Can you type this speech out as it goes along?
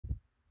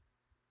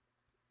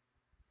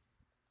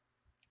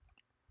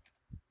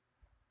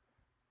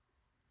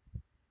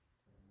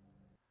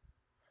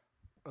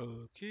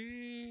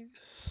Okay,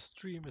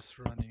 stream is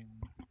running,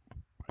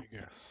 I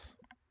guess.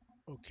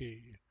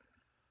 Okay.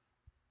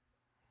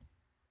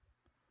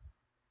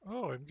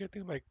 Oh, I'm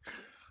getting like,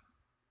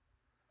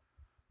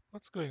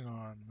 what's going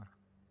on?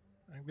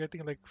 I'm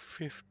getting like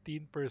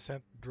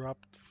 15%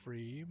 dropped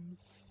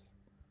frames.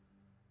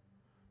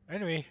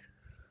 Anyway,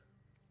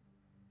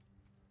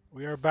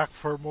 we are back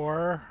for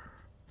more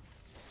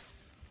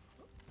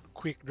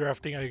quick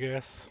drafting, I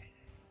guess.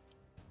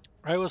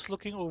 I was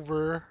looking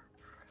over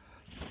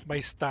my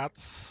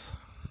stats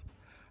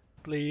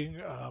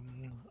playing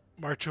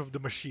March of the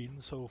Machine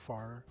so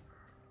far.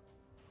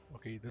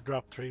 Okay, the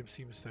drop frame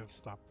seems to have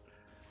stopped.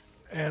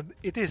 And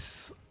it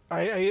is,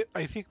 I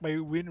think my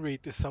win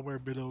rate is somewhere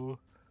below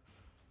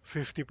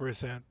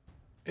 50%.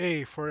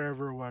 Hey,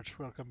 Forever Watch,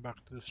 welcome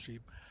back to the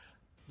stream.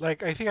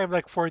 Like, I think I'm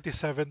like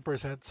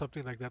 47%,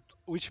 something like that,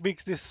 which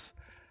makes this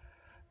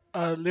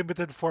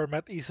limited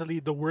format easily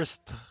the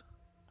worst.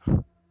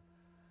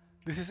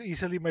 This is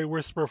easily my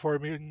worst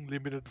performing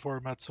limited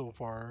format so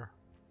far.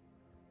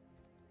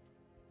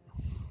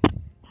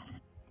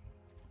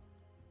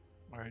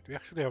 Alright, we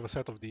actually have a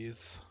set of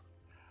these,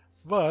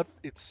 but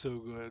it's so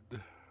good.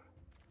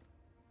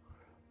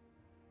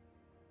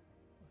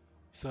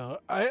 So,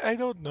 I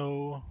don't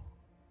know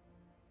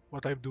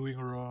what I'm doing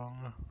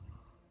wrong.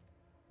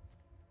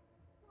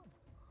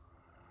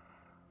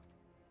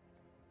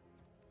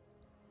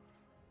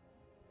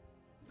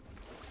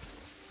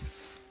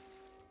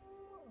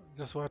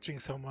 Just watching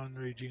someone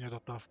raging at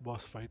a tough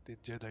boss fight in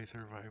Jedi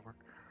Survivor.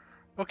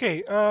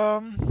 Okay,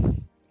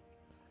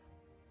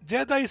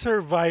 Jedi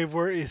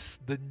Survivor is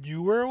the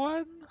newer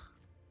one,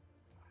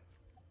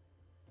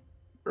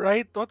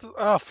 right?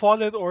 What?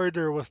 Fallen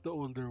Order was the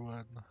older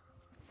one.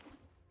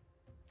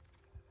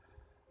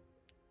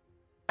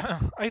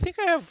 I think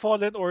I have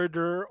Fallen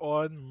Order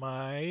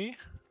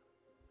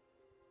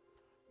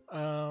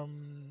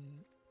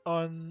um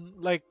on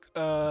like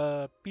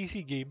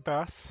PC Game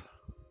Pass.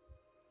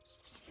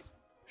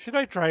 Should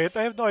I try it?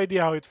 I have no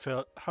idea how it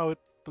felt, how it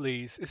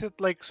plays. Is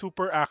it like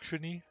super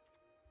actiony?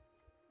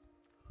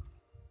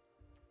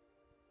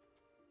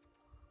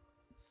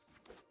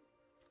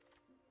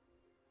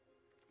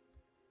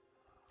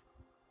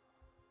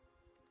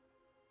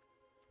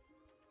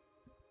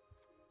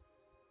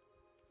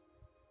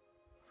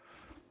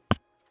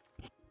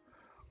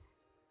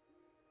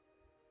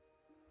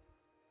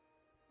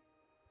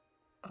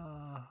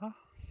 Uh-huh.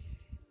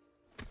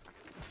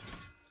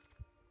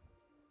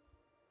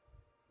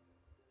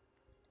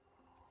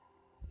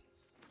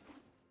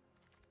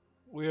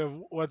 We have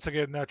once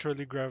again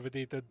naturally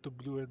gravitated to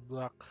blue and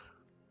black.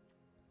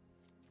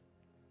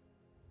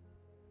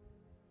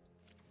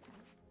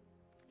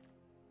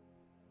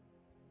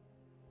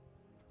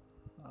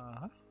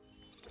 Uh-huh.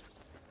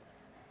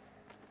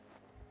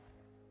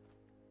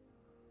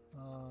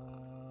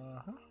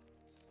 Uh-huh.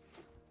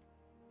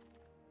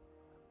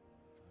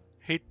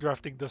 Hate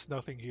drafting does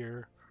nothing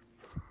here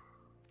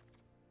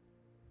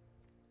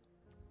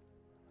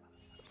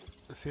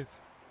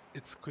since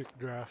it's quick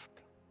draft.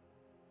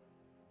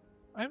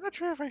 I'm not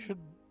sure if I should.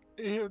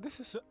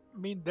 This is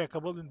main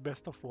deckable in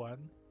best of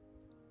one.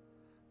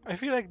 I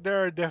feel like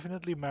there are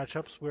definitely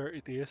matchups where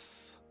it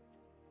is.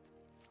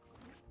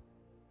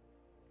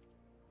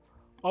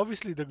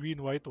 Obviously, the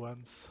green white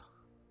ones.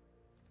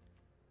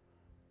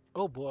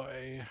 Oh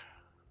boy.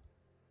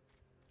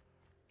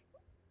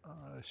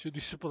 Should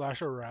we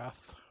splash a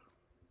Wrath?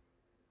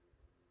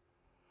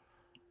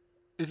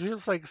 It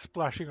feels like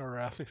splashing a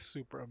Wrath is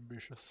super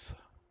ambitious.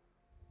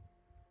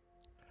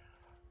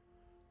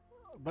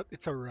 But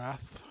it's a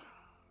Wrath.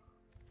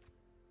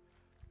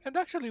 And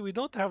actually, we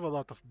don't have a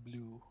lot of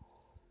blue.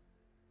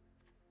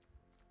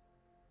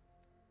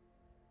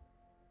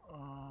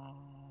 Uh,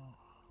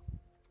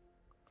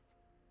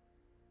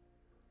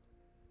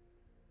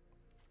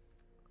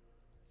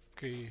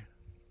 okay.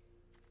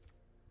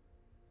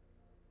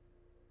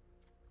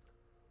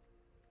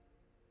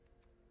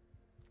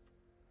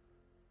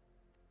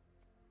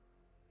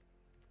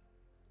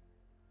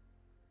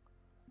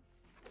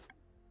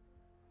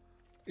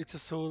 It's a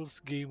Souls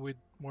game with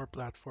more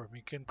platforming.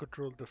 You can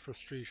control the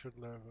frustration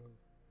level.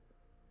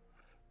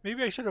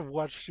 Maybe I should have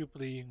watched you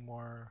playing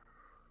more.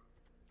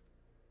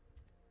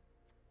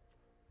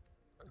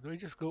 Do I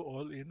just go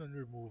all in on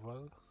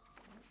removal?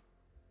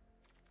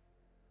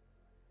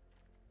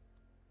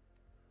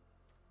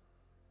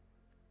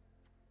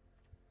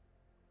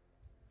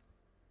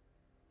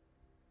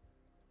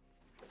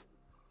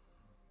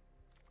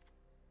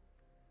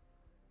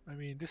 I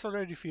mean, this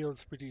already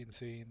feels pretty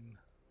insane.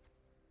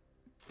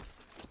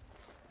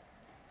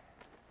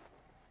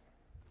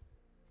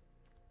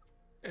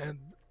 And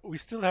we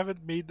still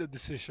haven't made a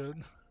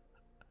decision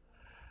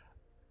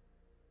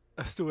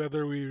as to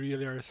whether we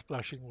really are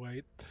splashing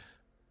white.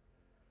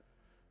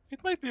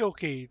 It might be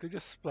okay to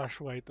just splash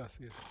white as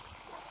is.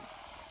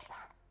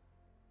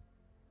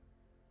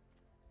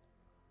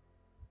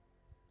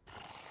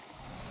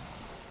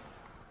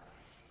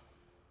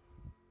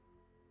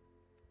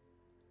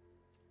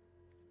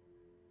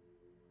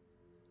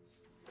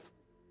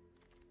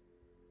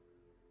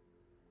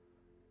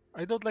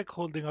 I don't like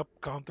holding up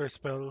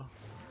counterspell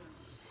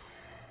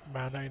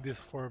mana in this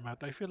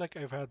format. I feel like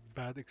I've had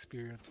bad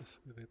experiences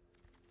with it.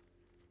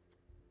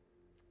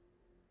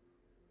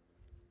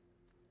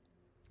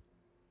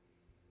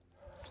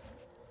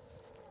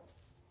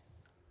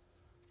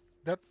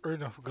 That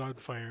Urn of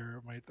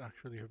Godfire might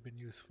actually have been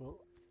useful.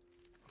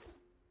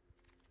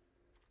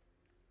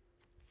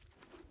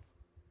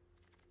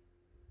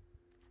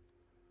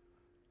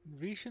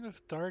 Invasion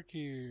of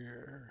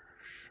Tarkir.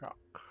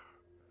 Shock.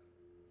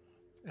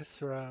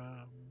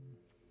 Esra.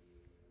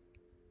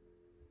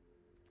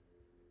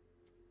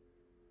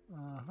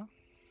 Uh-huh.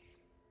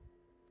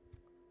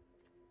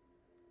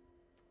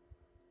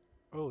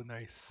 Oh,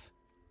 nice.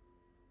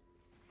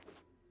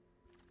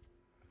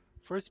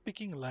 First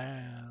picking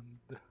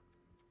land.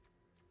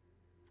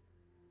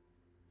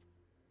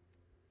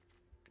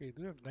 Okay,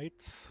 do we have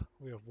knights?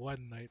 We have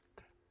one knight.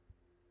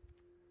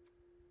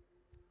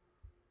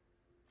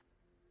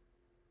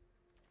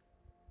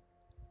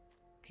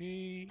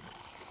 Okay.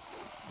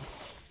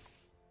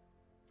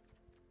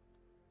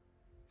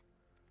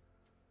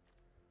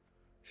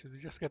 Should we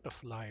just get a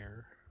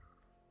flyer?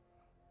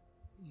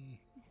 Mm.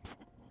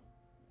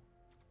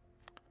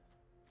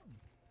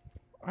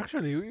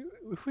 Actually,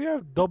 if we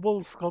have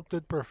double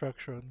sculpted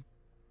perfection,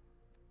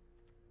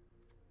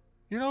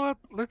 you know what?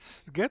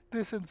 Let's get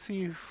this and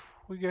see if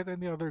we get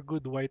any other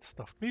good white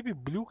stuff. Maybe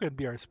blue can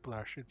be our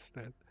splash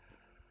instead.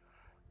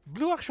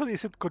 Blue actually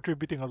isn't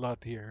contributing a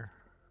lot here.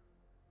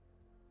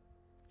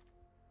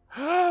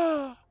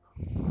 uh,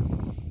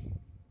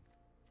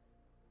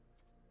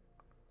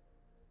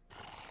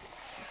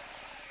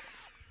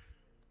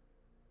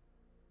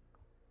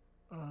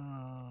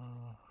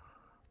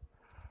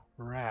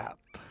 rat.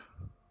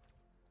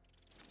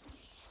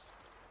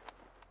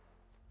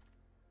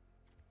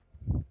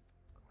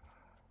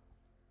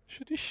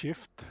 Should he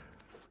shift?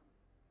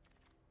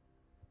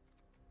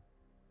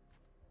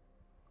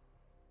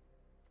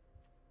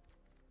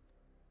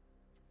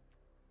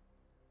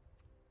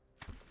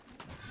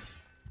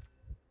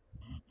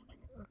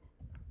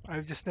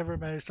 I've just never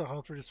managed to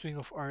account for the swing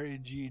of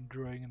RNG in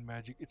drawing and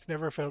magic. It's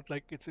never felt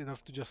like it's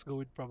enough to just go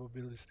with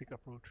probabilistic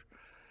approach.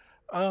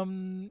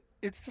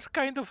 It's this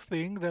kind of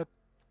thing that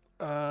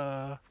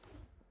uh,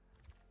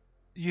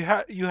 you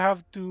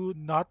have to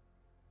not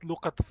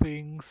look at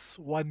things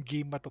one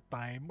game at a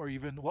time, or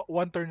even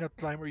one turn at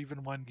a time, or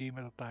even one game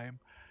at a time.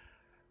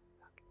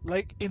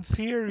 Like in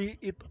theory,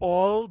 it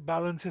all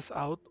balances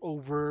out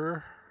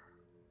over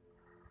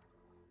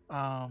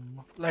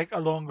like a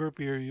longer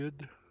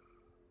period.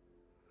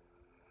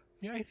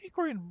 Yeah, I think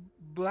we're in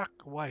black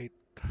white.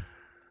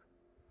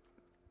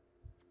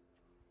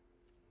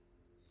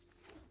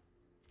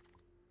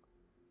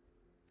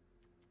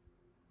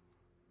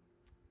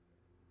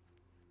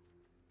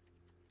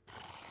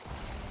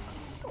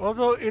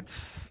 Although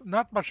it's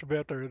not much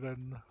better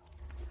than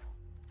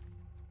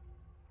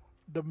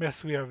the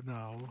mess we have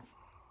now.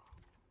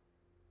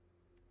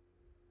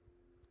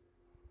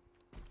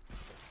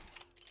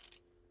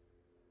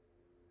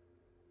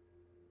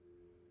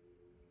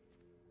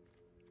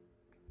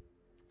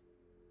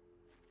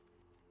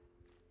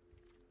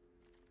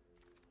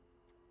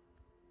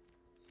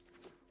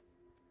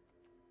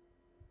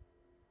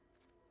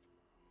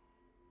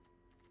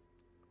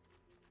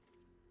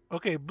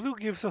 Okay, blue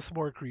gives us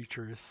more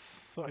creatures,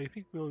 so I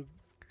think we'll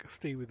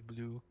stay with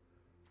blue.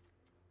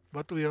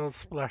 But we'll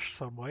splash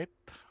some white.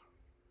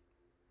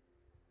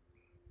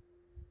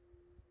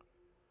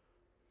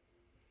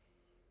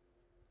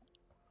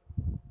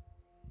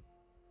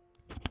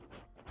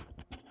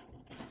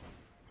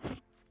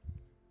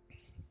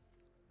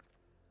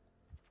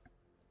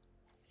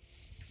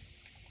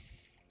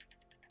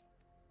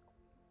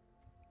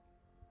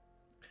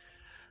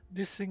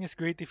 This thing is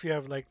great if you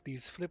have like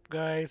these flip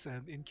guys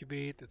and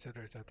incubate,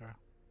 etc., etc.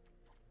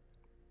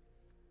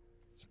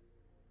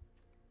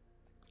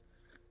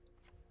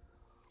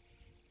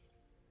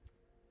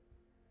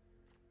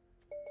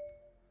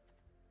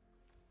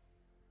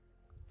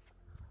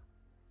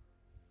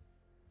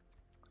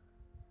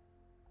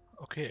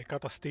 Okay, I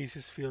got a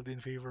stasis field in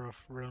favor of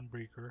Realm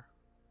Breaker.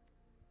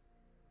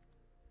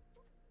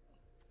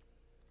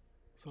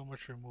 So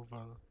much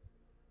removal.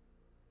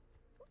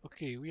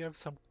 Okay, we have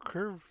some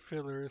curve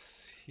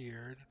fillers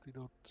here that we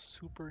don't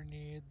super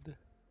need.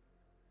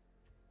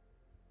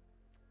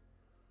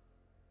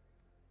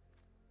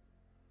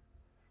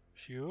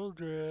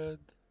 Shieldred.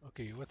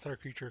 Okay, what's our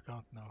creature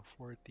count now?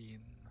 14.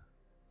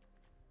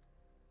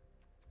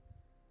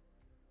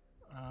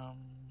 Um,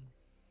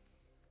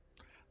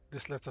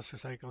 this lets us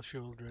recycle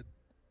Shieldred.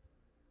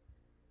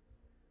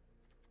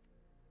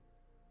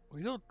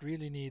 We don't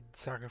really need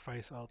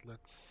sacrifice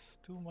outlets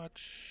too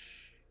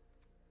much.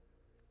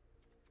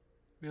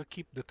 We'll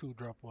keep the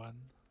 2-drop one.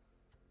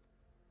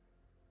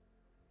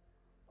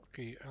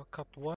 Okay, I'll cut one.